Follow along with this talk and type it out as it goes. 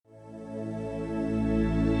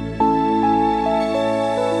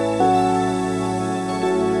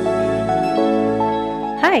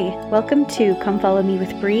Welcome to Come Follow Me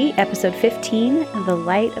with Bree, episode 15, The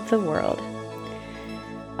Light of the World.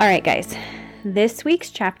 All right, guys, this week's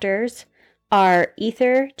chapters are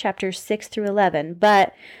Ether, chapters 6 through 11,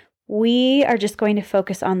 but we are just going to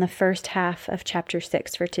focus on the first half of chapter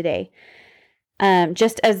 6 for today.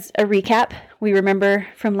 Just as a recap, we remember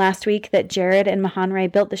from last week that Jared and Mahonri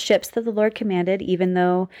built the ships that the Lord commanded, even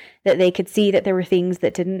though that they could see that there were things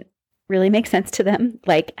that didn't really make sense to them,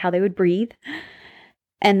 like how they would breathe.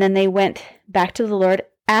 And then they went back to the Lord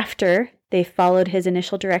after they followed his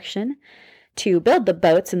initial direction to build the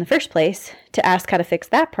boats in the first place, to ask how to fix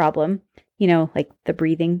that problem, like the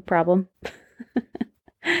breathing problem.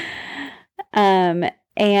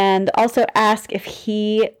 And also ask if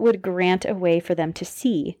he would grant a way for them to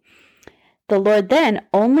see. The Lord then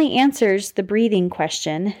only answers the breathing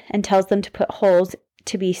question and tells them to put holes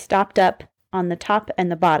to be stopped up on the top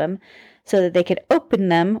and the bottom so that they could open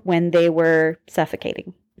them when they were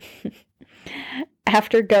suffocating.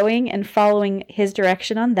 After going and following his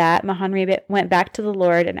direction on that, Mahonri went back to the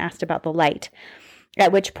Lord and asked about the light,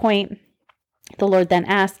 at which point the Lord then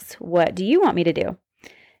asks, "What do you want me to do?"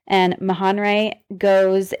 And Mahonri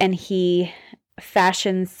goes and he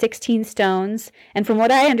fashions 16 stones. And from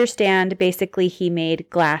what I understand, basically he made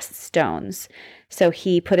glass stones. So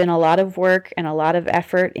he put in a lot of work and a lot of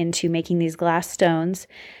effort into making these glass stones,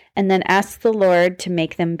 and then asks the Lord to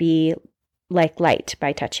make them be like light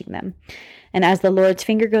by touching them. And as the Lord's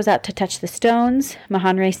finger goes out to touch the stones,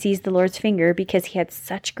 Mahonri sees the Lord's finger because he had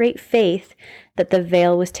such great faith that the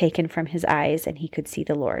veil was taken from his eyes and he could see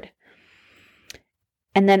the Lord.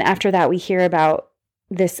 And then after that, we hear about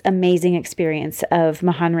this amazing experience of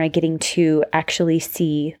Mahonri getting to actually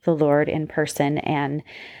see the Lord in person and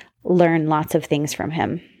learn lots of things from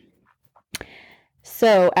him.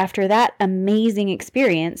 So after that amazing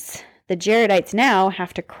experience, the Jaredites now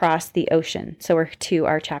have to cross the ocean. So we're to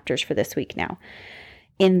our chapters for this week now,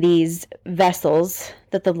 in these vessels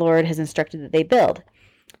that the Lord has instructed that they build.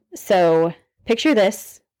 So picture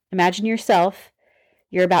this. Imagine yourself,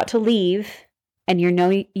 you're about to leave, and you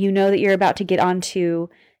know that you're about to get onto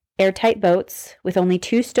airtight boats with only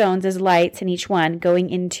 2 stones as lights in each one going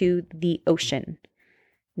into the ocean,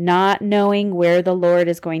 not knowing where the Lord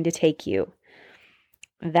is going to take you.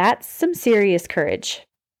 That's some serious courage.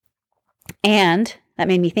 And that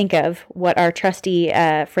made me think of what our trusty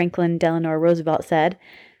Franklin Delano Roosevelt said: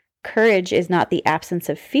 courage is not the absence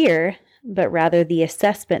of fear, but rather the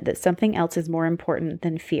assessment that something else is more important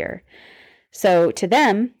than fear. So to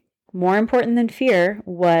them, more important than fear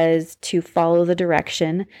was to follow the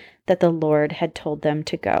direction that the Lord had told them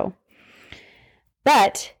to go.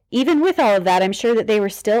 But even with all of that, I'm sure that they were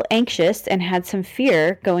still anxious and had some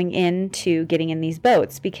fear going into getting in these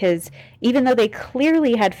boats, because even though they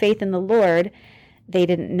clearly had faith in the Lord, they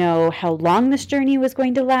didn't know how long this journey was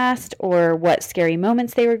going to last or what scary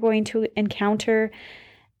moments they were going to encounter,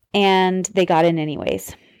 and they got in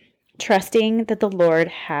anyways, trusting that the Lord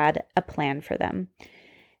had a plan for them.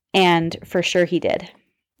 And for sure he did.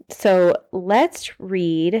 So let's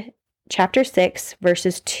read chapter 6,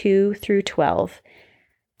 verses 2 through 12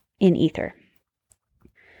 in Ether.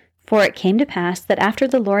 For it came to pass that after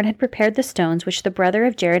the Lord had prepared the stones which the brother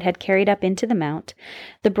of Jared had carried up into the mount,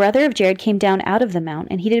 the brother of Jared came down out of the mount,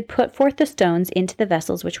 and he did put forth the stones into the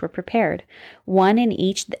vessels which were prepared, one in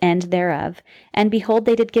each end thereof. And behold,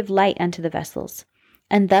 they did give light unto the vessels.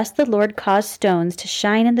 And thus the Lord caused stones to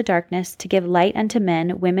shine in the darkness, to give light unto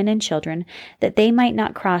men, women, and children, that they might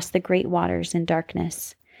not cross the great waters in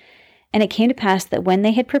darkness. And it came to pass that when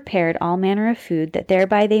they had prepared all manner of food, that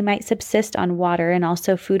thereby they might subsist on water, and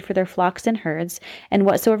also food for their flocks and herds, and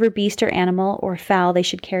whatsoever beast or animal or fowl they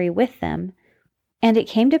should carry with them. And it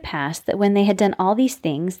came to pass that when they had done all these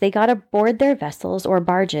things, they got aboard their vessels or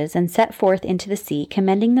barges, and set forth into the sea,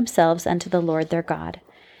 commending themselves unto the Lord their God.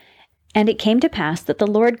 And it came to pass that the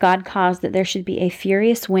Lord God caused that there should be a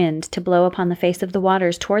furious wind to blow upon the face of the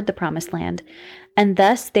waters toward the promised land, and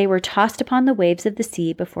thus they were tossed upon the waves of the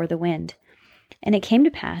sea before the wind. And it came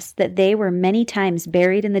to pass that they were many times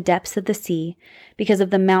buried in the depths of the sea, because of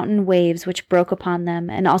the mountain waves which broke upon them,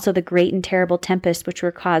 and also the great and terrible tempests which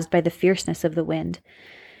were caused by the fierceness of the wind.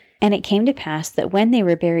 And it came to pass that when they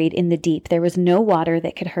were buried in the deep, there was no water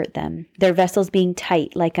that could hurt them, their vessels being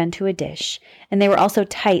tight like unto a dish, and they were also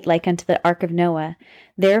tight like unto the ark of Noah.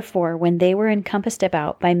 Therefore, when they were encompassed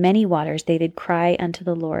about by many waters, they did cry unto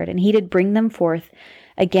the Lord, and he did bring them forth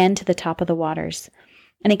again to the top of the waters.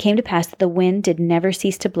 And it came to pass that the wind did never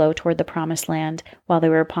cease to blow toward the promised land while they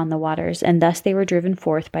were upon the waters, and thus they were driven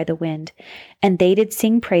forth by the wind. And they did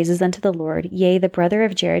sing praises unto the Lord. Yea, the brother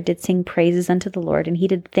of Jared did sing praises unto the Lord, and he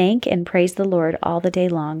did thank and praise the Lord all the day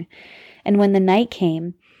long. And when the night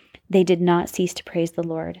came, they did not cease to praise the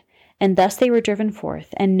Lord. And thus they were driven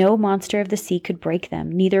forth, and no monster of the sea could break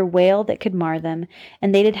them, neither whale that could mar them.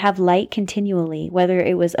 And they did have light continually, whether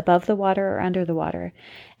it was above the water or under the water.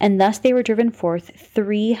 And thus they were driven forth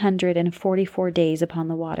 344 days upon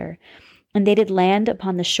the water. And they did land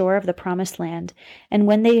upon the shore of the promised land. And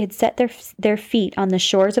when they had set their feet on the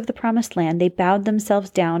shores of the promised land, they bowed themselves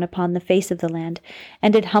down upon the face of the land,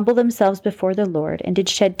 and did humble themselves before the Lord, and did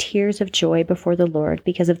shed tears of joy before the Lord,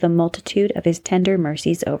 because of the multitude of his tender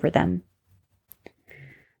mercies over them.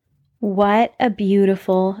 What a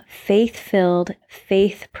beautiful, faith-filled,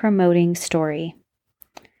 faith-promoting story.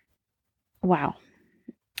 Wow.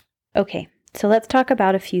 Okay, so let's talk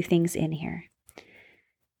about a few things in here.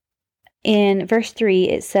 In verse 3,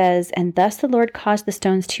 it says, "And thus the Lord caused the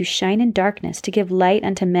stones to shine in darkness, to give light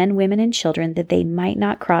unto men, women, and children, that they might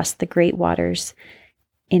not cross the great waters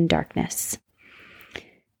in darkness."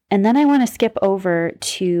 And then I want to skip over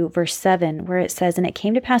to verse 7, where it says, "And it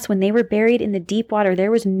came to pass when they were buried in the deep water,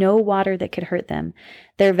 there was no water that could hurt them,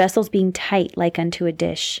 their vessels being tight like unto a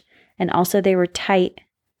dish. And also they were tight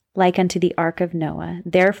like unto the ark of Noah.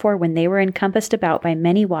 Therefore, when they were encompassed about by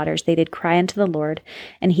many waters, they did cry unto the Lord,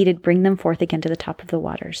 and he did bring them forth again to the top of the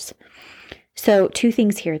waters." So 2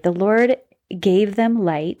 things here. The Lord gave them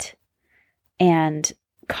light and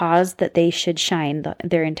caused that they should shine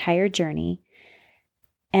their entire journey.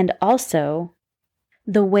 And also,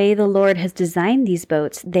 the way the Lord has designed these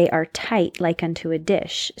boats, they are tight like unto a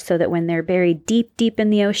dish, so that when they're buried deep, deep in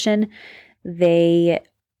the ocean, they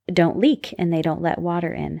don't leak and they don't let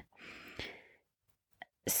water in.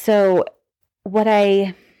 So what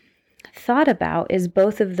I thought about is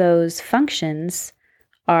both of those functions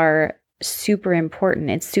are super important.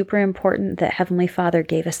 It's super important that Heavenly Father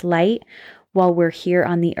gave us light while we're here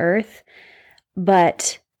on the earth,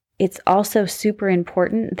 but it's also super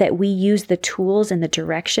important that we use the tools and the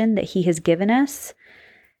direction that He has given us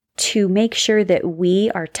to make sure that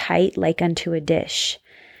we are tight like unto a dish.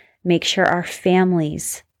 Make sure our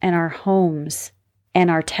families and our homes and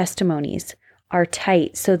our testimonies are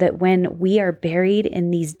tight, so that when we are buried in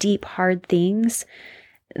these deep, hard things,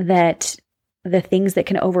 that the things that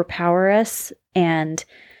can overpower us and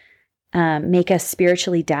make us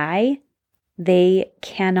spiritually die, they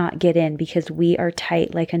cannot get in, because we are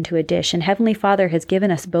tight like unto a dish. And Heavenly Father has given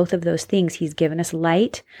us both of those things. He's given us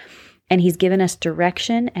light, and He's given us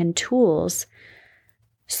direction and tools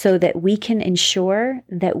so that we can ensure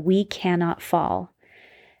that we cannot fall.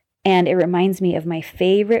 And it reminds me of my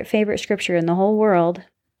favorite scripture in the whole world,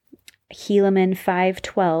 Helaman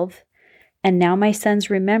 5:12. "And now, my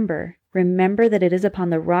sons, remember that it is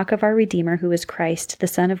upon the rock of our Redeemer, who is Christ, the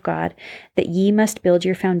Son of God, that ye must build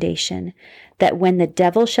your foundation, that when the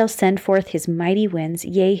devil shall send forth his mighty winds,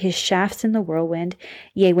 yea, his shafts in the whirlwind,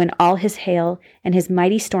 yea, when all his hail and his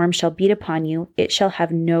mighty storm shall beat upon you, it shall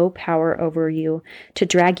have no power over you, to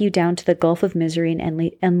drag you down to the gulf of misery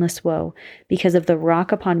and endless woe, because of the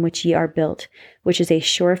rock upon which ye are built, which is a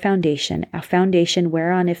sure foundation, a foundation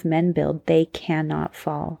whereon if men build, they cannot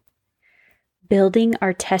fall." Building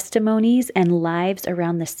our testimonies and lives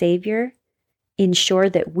around the Savior ensure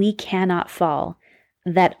that we cannot fall,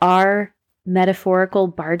 that our metaphorical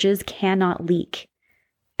barges cannot leak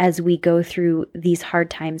as we go through these hard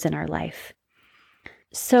times in our life.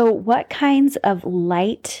 So, what kinds of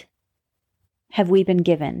light have we been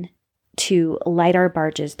given to light our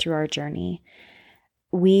barges through our journey?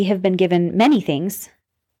 We have been given many things,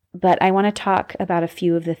 but I want to talk about a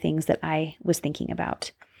few of the things that I was thinking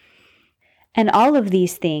about. And all of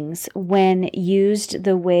these things, when used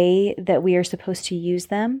the way that we are supposed to use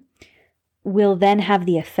them, will then have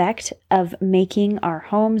the effect of making our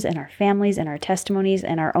homes and our families and our testimonies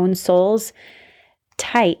and our own souls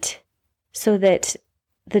tight, so that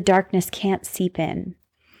the darkness can't seep in.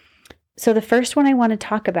 So the first one I want to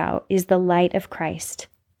talk about is the light of Christ.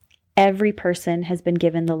 Every person has been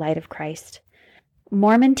given the light of Christ.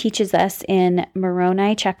 Mormon teaches us in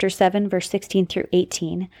Moroni chapter 7, verse 16 through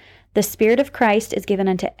 18, "The Spirit of Christ is given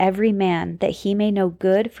unto every man, that he may know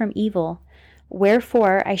good from evil.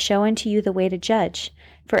 Wherefore I show unto you the way to judge.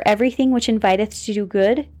 For everything which inviteth to do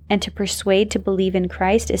good, and to persuade to believe in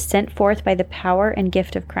Christ, is sent forth by the power and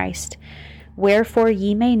gift of Christ. Wherefore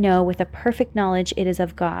ye may know with a perfect knowledge it is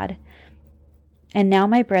of God. And now,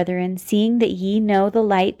 my brethren, seeing that ye know the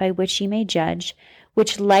light by which ye may judge,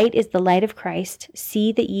 which light is the light of Christ,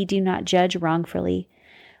 see that ye do not judge wrongfully.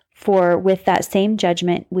 For with that same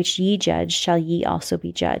judgment which ye judge shall ye also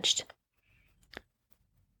be judged."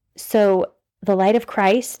 So the light of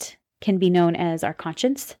Christ can be known as our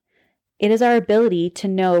conscience. It is our ability to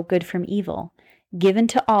know good from evil, given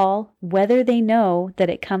to all, whether they know that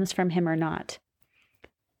it comes from Him or not.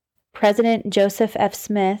 President Joseph F.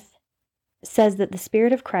 Smith says that the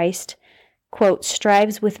Spirit of Christ, quote,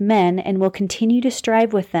 strives with men and will continue to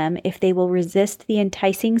strive with them if they will resist the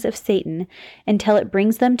enticings of Satan until it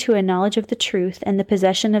brings them to a knowledge of the truth and the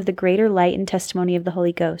possession of the greater light and testimony of the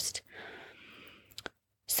Holy Ghost.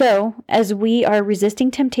 So, as we are resisting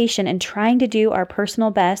temptation and trying to do our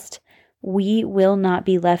personal best, we will not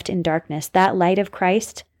be left in darkness. That light of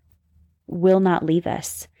Christ will not leave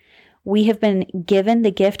us. We have been given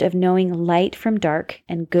the gift of knowing light from dark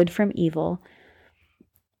and good from evil.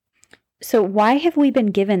 So why have we been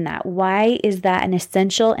given that? Why is that an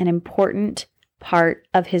essential and important part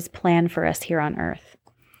of his plan for us here on earth?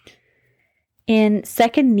 In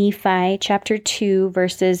 2 Nephi chapter 2,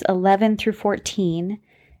 verses 11 through 14,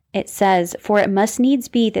 it says, "For it must needs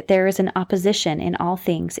be that there is an opposition in all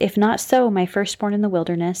things. If not so, my firstborn in the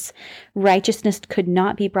wilderness, righteousness could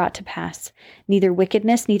not be brought to pass, neither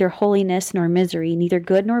wickedness, neither holiness, nor misery, neither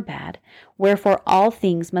good nor bad. Wherefore all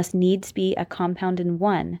things must needs be a compound in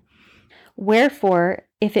one. Wherefore,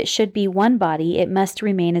 if it should be one body, it must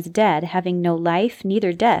remain as dead, having no life,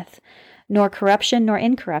 neither death, nor corruption, nor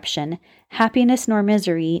incorruption, happiness, nor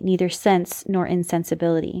misery, neither sense, nor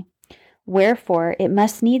insensibility. Wherefore, it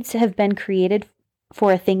must needs have been created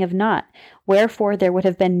for a thing of naught. Wherefore, there would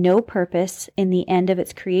have been no purpose in the end of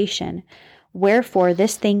its creation. Wherefore,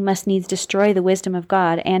 this thing must needs destroy the wisdom of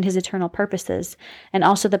God and his eternal purposes, and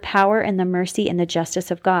also the power and the mercy and the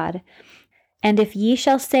justice of God. And if ye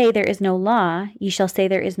shall say there is no law, ye shall say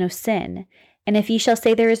there is no sin. And if ye shall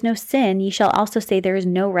say there is no sin, ye shall also say there is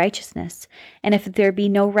no righteousness. And if there be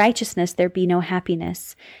no righteousness, there be no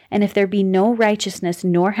happiness. And if there be no righteousness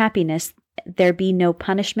nor happiness, there be no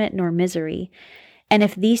punishment nor misery. And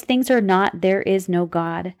if these things are not, there is no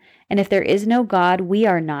God. And if there is no God, we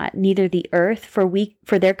are not, neither the earth,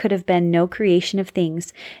 for there could have been no creation of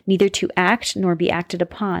things, neither to act nor be acted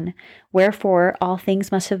upon. Wherefore all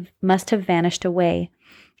things must have vanished away.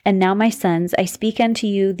 And now, my sons, I speak unto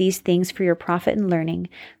you these things for your profit and learning,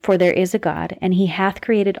 for there is a God, and he hath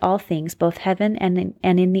created all things, both heaven and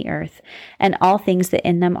in the earth, and all things that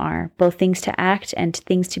in them are, both things to act and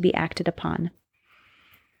things to be acted upon."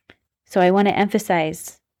 So I want to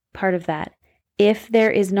emphasize part of that. If there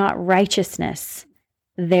is not righteousness,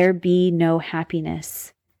 there be no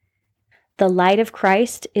happiness. The light of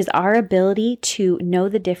Christ is our ability to know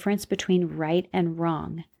the difference between right and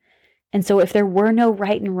wrong. And so if there were no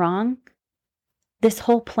right and wrong, this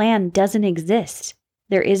whole plan doesn't exist.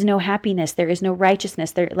 There is no happiness. There is no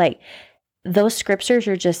righteousness. Those scriptures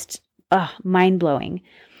are just mind-blowing.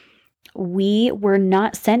 We were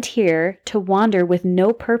not sent here to wander with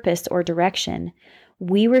no purpose or direction.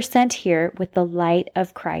 We were sent here with the light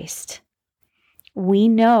of Christ. We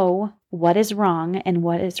know what is wrong and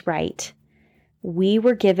what is right. We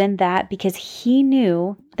were given that because he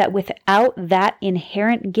knew that without that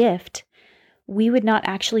inherent gift, we would not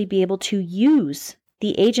actually be able to use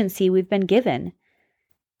the agency we've been given.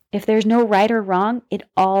 If there's no right or wrong, it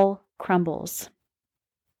all crumbles.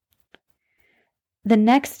 The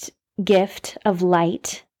next gift of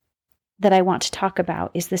light that I want to talk about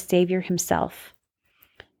is the Savior himself.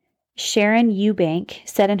 Sharon Eubank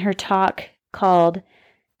said in her talk called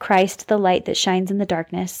 "Christ, the Light That Shines in the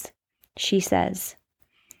Darkness," she says,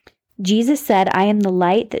 "Jesus said, I am the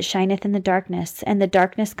light that shineth in the darkness, and the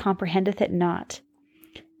darkness comprehendeth it not."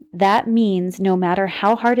 That means no matter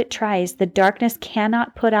how hard it tries, the darkness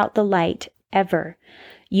cannot put out the light ever.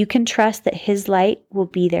 You can trust that his light will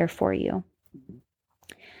be there for you.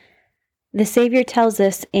 The Savior tells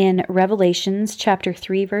us in Revelations chapter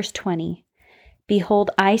 3, verse 20, "Behold,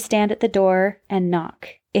 I stand at the door and knock.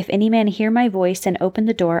 If any man hear my voice and open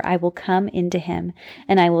the door, I will come into him,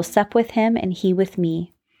 and I will sup with him, and he with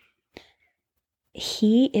me."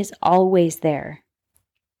 He is always there.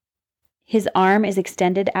 His arm is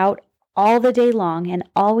extended out all the day long, and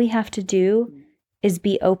all we have to do is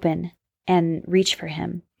be open and reach for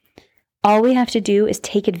him. All we have to do is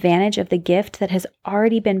take advantage of the gift that has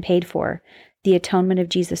already been paid for, the atonement of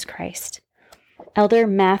Jesus Christ. Elder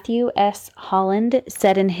Matthew S. Holland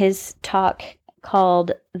said in his talk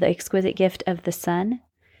called "The Exquisite Gift of the Son,"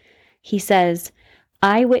 he says,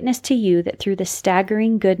 "I witness to you that through the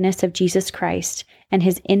staggering goodness of Jesus Christ and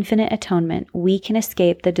his infinite atonement, we can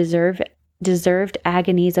escape the deserved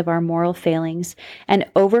agonies of our moral failings and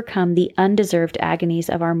overcome the undeserved agonies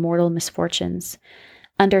of our mortal misfortunes.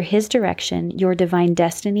 Under his direction, your divine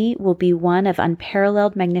destiny will be one of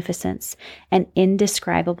unparalleled magnificence and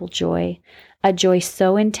indescribable joy, a joy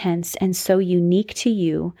so intense and so unique to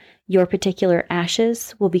you, your particular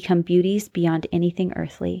ashes will become beauties beyond anything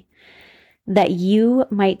earthly. That you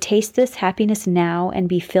might taste this happiness now and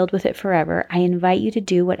be filled with it forever, I invite you to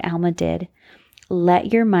do what Alma did.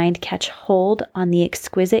 Let your mind catch hold on the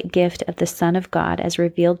exquisite gift of the Son of God as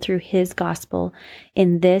revealed through his gospel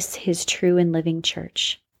in this, his true and living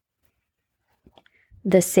church.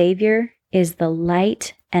 The Savior is the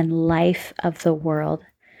light and life of the world,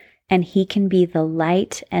 and he can be the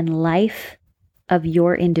light and life of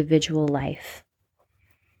your individual life.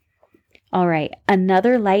 All right,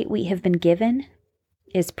 another light we have been given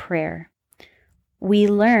is prayer. We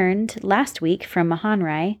learned last week from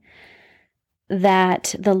Mahanrai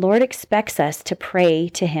that the Lord expects us to pray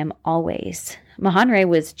to him always. Mahanrai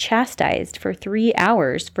was chastised for 3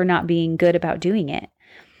 hours for not being good about doing it.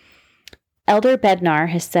 Elder Bednar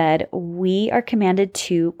has said, we are commanded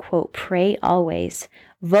to, quote, pray always,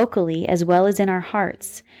 vocally as well as in our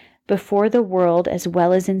hearts, before the world as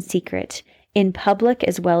well as in secret, in public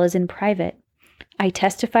as well as in private. I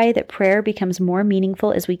testify that prayer becomes more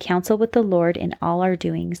meaningful as we counsel with the Lord in all our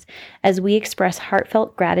doings, as we express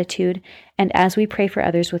heartfelt gratitude, and as we pray for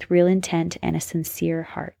others with real intent and a sincere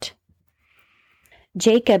heart.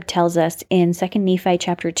 Jacob tells us in 2 Nephi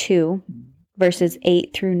chapter 2, verses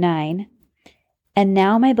 8 through 9, And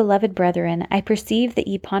now, my beloved brethren, I perceive that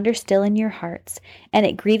ye ponder still in your hearts, and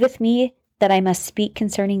it grieveth me that I must speak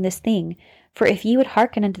concerning this thing. For if ye would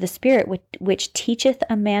hearken unto the Spirit which teacheth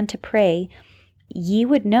a man to pray, ye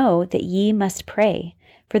would know that ye must pray.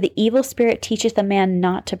 For the evil spirit teacheth a man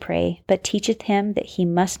not to pray, but teacheth him that he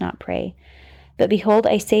must not pray. But behold,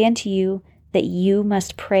 I say unto you that you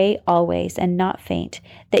must pray always, and not faint,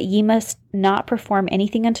 that ye must not perform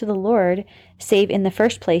anything unto the Lord, save in the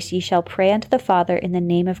first place ye shall pray unto the Father in the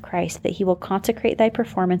name of Christ, that he will consecrate thy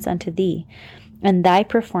performance unto thee, and thy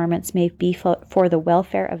performance may be for the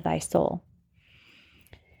welfare of thy soul.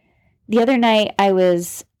 The other night I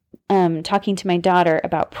was talking to my daughter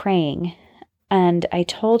about praying, and I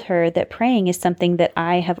told her that praying is something that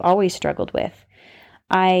I have always struggled with.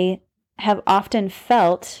 I have often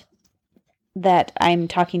felt that I'm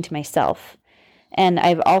talking to myself, and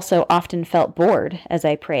I've also often felt bored as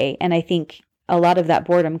I pray, and I think a lot of that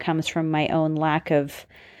boredom comes from my own lack of,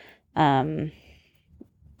 I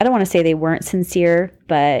don't want to say they weren't sincere,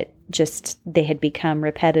 but just they had become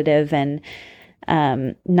repetitive and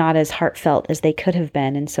not as heartfelt as they could have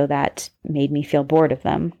been. And so that made me feel bored of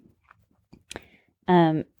them.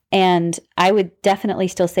 And I would definitely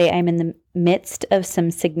still say I'm in the midst of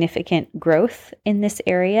some significant growth in this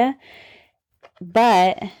area.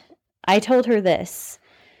 But I told her this: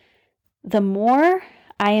 the more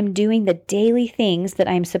I am doing the daily things that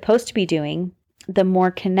I'm supposed to be doing, the more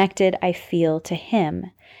connected I feel to him.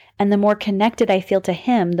 And the more connected I feel to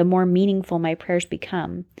him, the more meaningful my prayers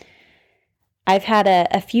become. I've had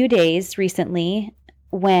a few days recently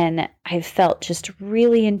when I've felt just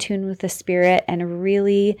really in tune with the Spirit and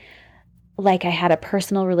really like I had a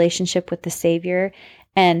personal relationship with the Savior.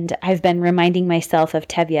 And I've been reminding myself of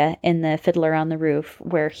Tevye in the Fiddler on the Roof,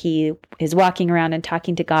 where he is walking around and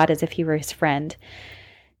talking to God as if he were his friend.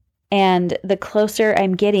 And the closer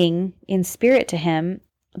I'm getting in spirit to him,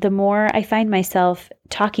 the more I find myself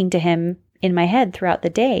talking to him in my head throughout the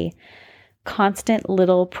day. Constant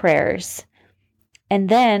little prayers. And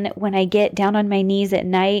then when I get down on my knees at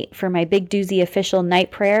night for my big doozy official night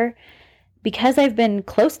prayer, because I've been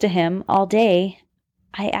close to him all day,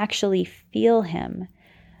 I actually feel him.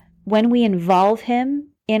 When we involve him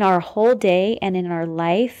in our whole day and in our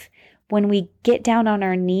life, when we get down on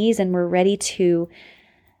our knees and we're ready to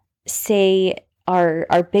say our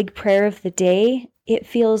big prayer of the day, it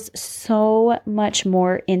feels so much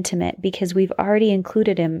more intimate because we've already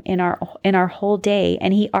included him in our whole day,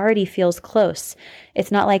 and he already feels close.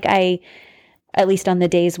 It's not like at least on the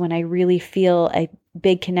days when I really feel a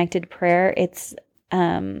big connected prayer, it's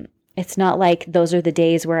not like those are the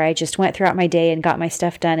days where I just went throughout my day and got my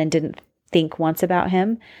stuff done and didn't think once about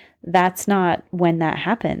him. That's not when that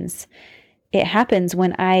happens. It happens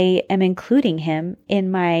when I am including him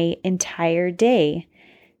in my entire day.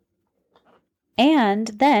 And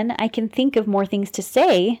then I can think of more things to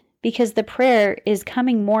say because the prayer is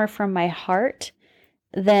coming more from my heart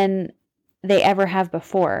than they ever have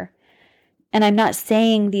before. And I'm not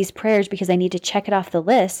saying these prayers because I need to check it off the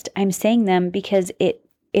list. I'm saying them because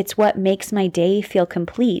it's what makes my day feel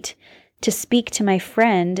complete, to speak to my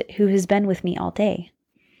friend who has been with me all day.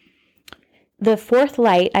 The fourth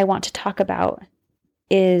light I want to talk about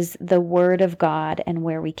is the Word of God and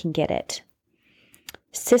where we can get it.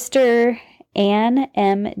 Sister Anne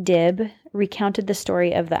M. Dibb recounted the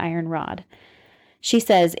story of the iron rod. She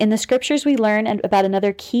says, in the scriptures we learn about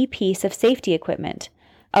another key piece of safety equipment,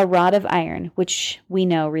 a rod of iron, which we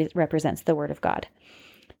know represents the Word of God.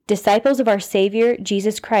 Disciples of our Savior,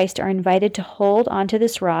 Jesus Christ, are invited to hold onto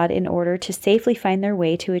this rod in order to safely find their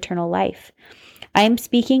way to eternal life. I am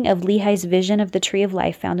speaking of Lehi's vision of the tree of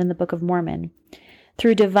life found in the Book of Mormon.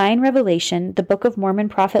 Through divine revelation, the Book of Mormon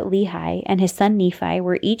prophet Lehi and his son Nephi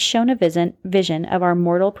were each shown a vision of our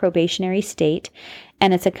mortal probationary state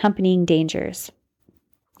and its accompanying dangers.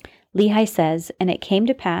 Lehi says, "And it came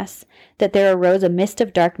to pass that there arose a mist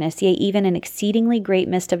of darkness, yea, even an exceedingly great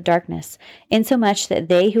mist of darkness, insomuch that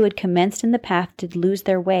they who had commenced in the path did lose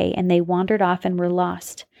their way, and they wandered off and were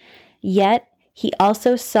lost. Yet he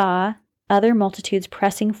also saw other multitudes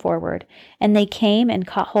pressing forward, and they came and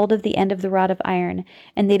caught hold of the end of the rod of iron,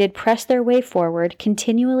 and they did press their way forward,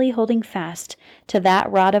 continually holding fast to that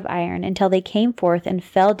rod of iron, until they came forth and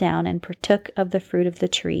fell down and partook of the fruit of the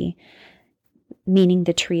tree," meaning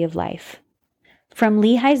the tree of life. From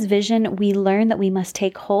Lehi's vision, we learn that we must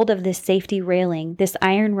take hold of this safety railing, this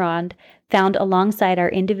iron rod found alongside our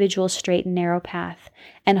individual straight and narrow path,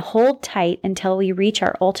 and hold tight until we reach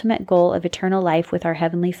our ultimate goal of eternal life with our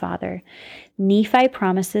Heavenly Father. Nephi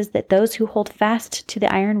promises that those who hold fast to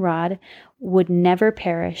the iron rod would never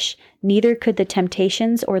perish, neither could the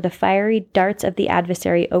temptations or the fiery darts of the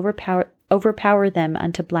adversary overpower them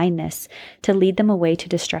unto blindness, to lead them away to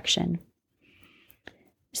destruction.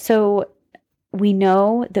 So we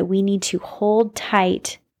know that we need to hold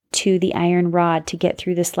tight to the iron rod to get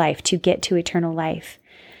through this life, to get to eternal life.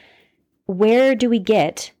 Where do we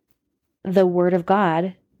get the Word of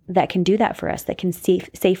God that can do that for us, that can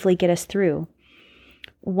safely get us through?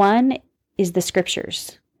 One is the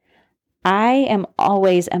Scriptures. I am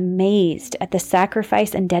always amazed at the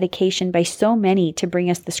sacrifice and dedication by so many to bring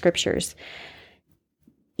us the Scriptures.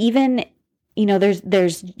 Even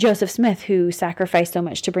there's Joseph Smith, who sacrificed so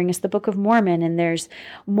much to bring us the Book of Mormon, and there's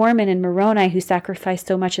Mormon and Moroni, who sacrificed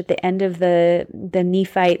so much at the end of the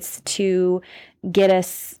Nephites to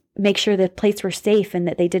make sure the plates were safe and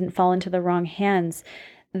that they didn't fall into the wrong hands.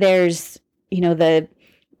 There's, the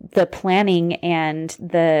planning and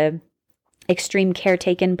the extreme care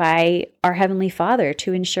taken by our Heavenly Father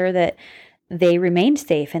to ensure that they remained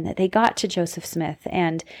safe and that they got to Joseph Smith.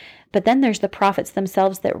 But then there's the prophets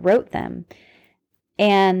themselves that wrote them.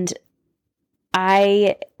 And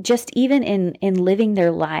I just, even in living their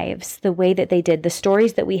lives, the way that they did, the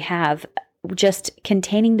stories that we have, just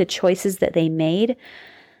containing the choices that they made,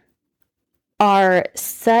 are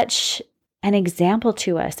such an example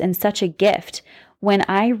to us and such a gift. When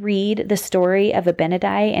I read the story of Abinadi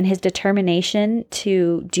and his determination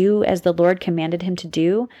to do as the Lord commanded him to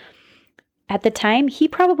do, at the time, he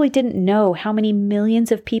probably didn't know how many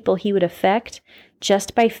millions of people he would affect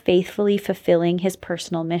just by faithfully fulfilling his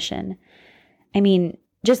personal mission. I mean,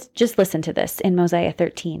 just listen to this in Mosiah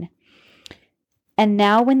 13. "And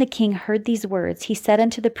now when the king heard these words, he said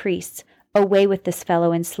unto the priests, Away with this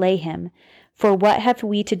fellow and slay him. For what have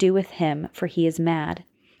we to do with him? For he is mad.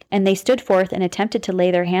 And they stood forth and attempted to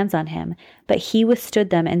lay their hands on him. But he withstood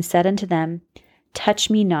them and said unto them, Touch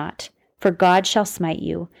me not. For God shall smite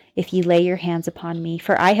you, if ye lay your hands upon me.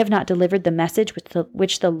 For I have not delivered the message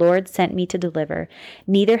which the Lord sent me to deliver.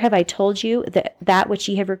 Neither have I told you that which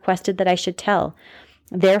ye have requested that I should tell.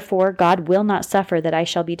 Therefore God will not suffer that I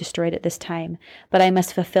shall be destroyed at this time. But I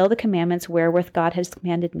must fulfill the commandments wherewith God has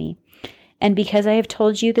commanded me. And because I have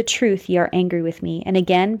told you the truth, ye are angry with me. And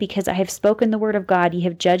again, because I have spoken the word of God, ye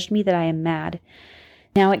have judged me that I am mad.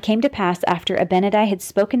 Now it came to pass, after Abinadi had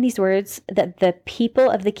spoken these words, that the people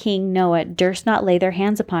of the king Noah durst not lay their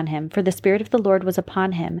hands upon him, for the Spirit of the Lord was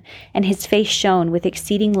upon him, and his face shone with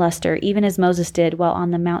exceeding luster, even as Moses did while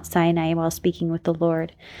on the Mount Sinai, while speaking with the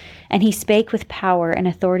Lord. And he spake with power and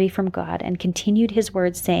authority from God, and continued his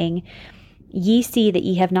words, saying, Ye see that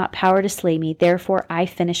ye have not power to slay me, therefore I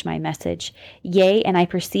finish my message. Yea, and I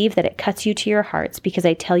perceive that it cuts you to your hearts, because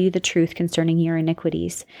I tell you the truth concerning your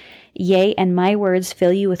iniquities. Yea, and my words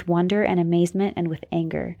fill you with wonder and amazement and with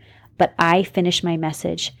anger. But I finish my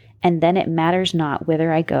message, and then it matters not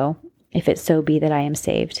whither I go, if it so be that I am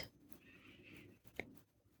saved."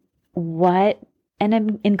 What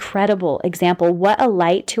an incredible example. What a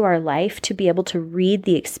light to our life to be able to read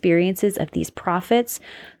the experiences of these prophets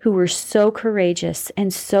who were so courageous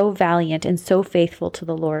and so valiant and so faithful to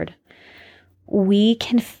the Lord. We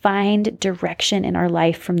can find direction in our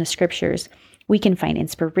life from the Scriptures. We can find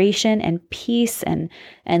inspiration and peace and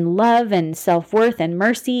love and self-worth and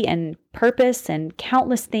mercy and purpose and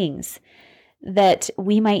countless things that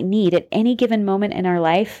we might need at any given moment in our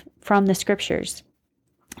life from the Scriptures.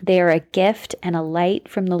 They are a gift and a light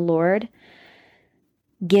from the Lord,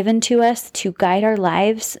 given to us to guide our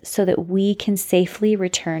lives so that we can safely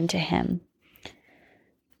return to Him.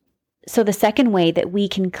 So the second way that we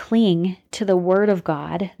can cling to the word of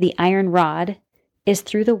God, the iron rod, is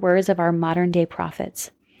through the words of our modern day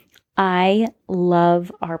prophets. I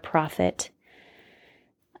love our prophet.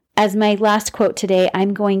 As my last quote today,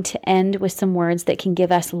 I'm going to end with some words that can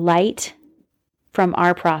give us light from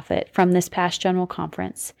our prophet from this past general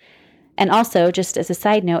conference. And also, just as a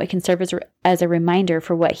side note, it can serve as a reminder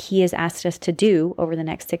for what he has asked us to do over the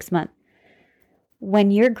next 6 months.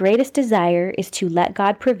 When your greatest desire is to let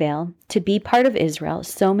God prevail, to be part of Israel,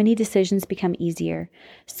 so many decisions become easier.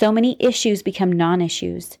 So many issues become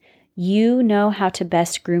non-issues. You know how to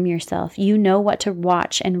best groom yourself. You know what to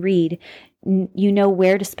watch and read. You know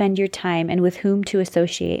where to spend your time and with whom to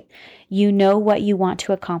associate. You know what you want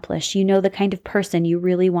to accomplish. You know the kind of person you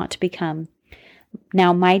really want to become.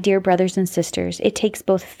 Now, my dear brothers and sisters, it takes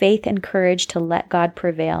both faith and courage to let God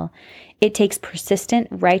prevail. It takes persistent,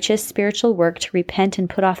 righteous, spiritual work to repent and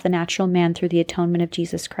put off the natural man through the atonement of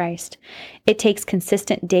Jesus Christ. It takes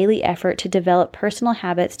consistent daily effort to develop personal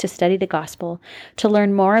habits to study the gospel, to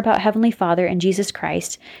learn more about Heavenly Father and Jesus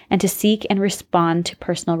Christ, and to seek and respond to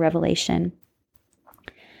personal revelation.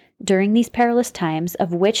 During these perilous times,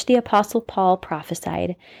 of which the Apostle Paul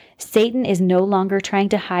prophesied, Satan is no longer trying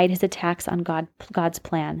to hide his attacks on God's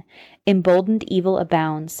plan. Emboldened evil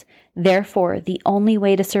abounds. Therefore, the only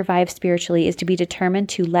way to survive spiritually is to be determined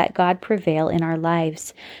to let God prevail in our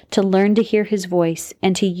lives, to learn to hear his voice,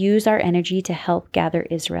 and to use our energy to help gather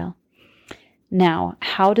Israel. Now,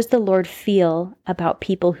 how does the Lord feel about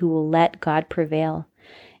people who will let God prevail?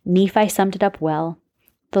 Nephi summed it up well.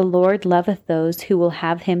 The Lord loveth those who will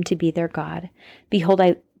have him to be their God.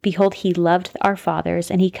 Behold, he loved our fathers,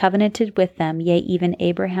 and he covenanted with them, yea, even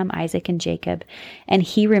Abraham, Isaac, and Jacob, and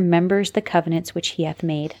he remembers the covenants which he hath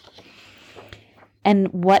made. And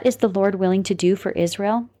what is the Lord willing to do for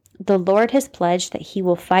Israel? The Lord has pledged that he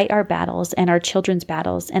will fight our battles and our children's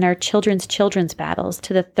battles and our children's children's battles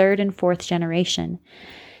to the 3rd and 4th generation.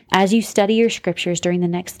 As you study your scriptures during the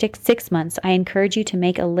next 6 months, I encourage you to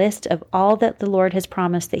make a list of all that the Lord has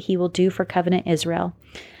promised that he will do for covenant Israel.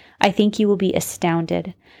 I think you will be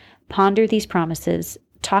astounded. Ponder these promises,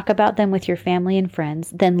 talk about them with your family and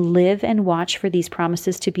friends, then live and watch for these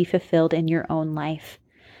promises to be fulfilled in your own life.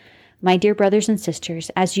 My dear brothers and sisters,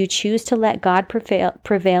 as you choose to let God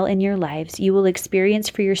prevail in your lives, you will experience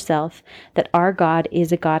for yourself that our God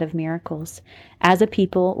is a God of miracles. As a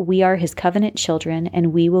people, we are his covenant children,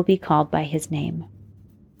 and we will be called by his name.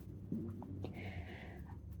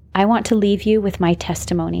 I want to leave you with my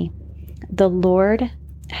testimony. The Lord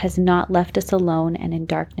has not left us alone and in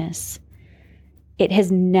darkness. It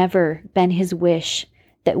has never been his wish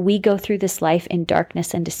that we go through this life in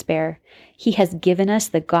darkness and despair. He has given us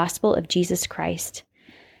the gospel of Jesus Christ.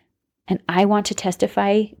 And I want to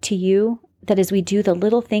testify to you that as we do the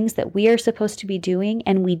little things that we are supposed to be doing,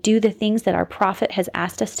 and we do the things that our prophet has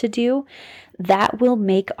asked us to do, that will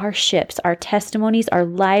make our ships, our testimonies, our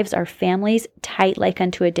lives, our families tight like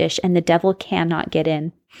unto a dish, and the devil cannot get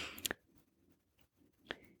in.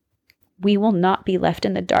 We will not be left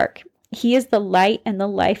in the dark. He is the light and the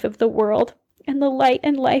life of the world, and the light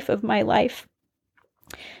and life of my life.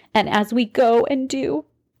 And as we go and do,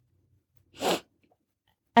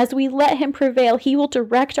 as we let him prevail, he will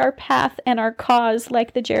direct our path and our cause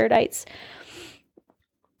like the Jaredites.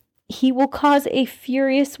 He will cause a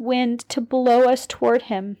furious wind to blow us toward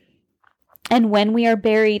him. And when we are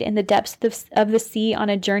buried in the depths of the sea on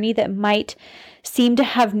a journey that might seem to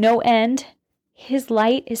have no end, his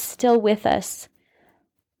light is still with us.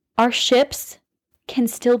 Our ships can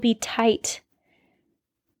still be tight,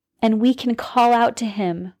 and we can call out to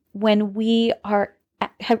him when we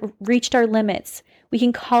have reached our limits. We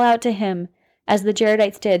can call out to him, as the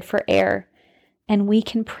Jaredites did, for air, and we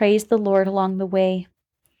can praise the Lord along the way.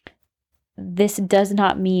 This does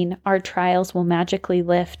not mean our trials will magically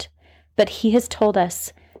lift, but he has told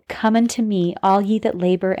us, "Come unto me, all ye that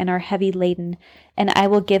labor and are heavy laden, and I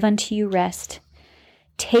will give unto you rest.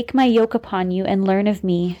 Take my yoke upon you and learn of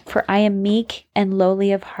me, for I am meek and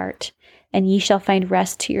lowly of heart, and ye shall find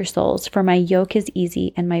rest to your souls, for my yoke is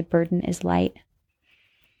easy and my burden is light."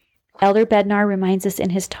 Elder Bednar reminds us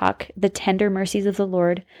in his talk, "The Tender Mercies of the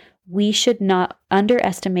Lord." We should not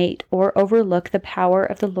underestimate or overlook the power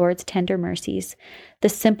of the Lord's tender mercies. The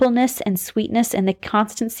simpleness and sweetness and the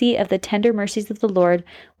constancy of the tender mercies of the Lord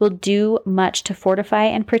will do much to fortify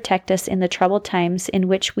and protect us in the troubled times in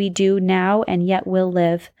which we do now and yet will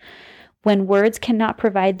live. When words cannot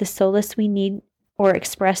provide the solace we need or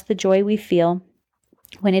express the joy we feel,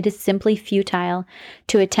 when it is simply futile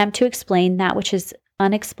to attempt to explain that which is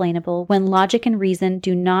unexplainable, when logic and reason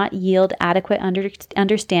do not yield adequate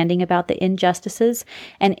understanding about the injustices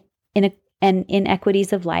and and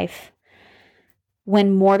inequities of life,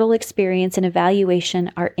 when mortal experience and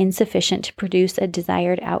evaluation are insufficient to produce a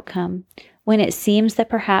desired outcome, when it seems that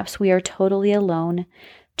perhaps we are totally alone,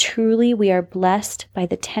 truly we are blessed by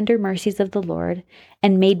the tender mercies of the Lord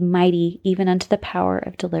and made mighty even unto the power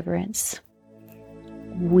of deliverance.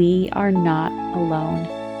 We are not alone.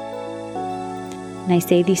 And I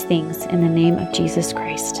say these things in the name of Jesus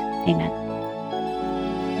Christ. Amen.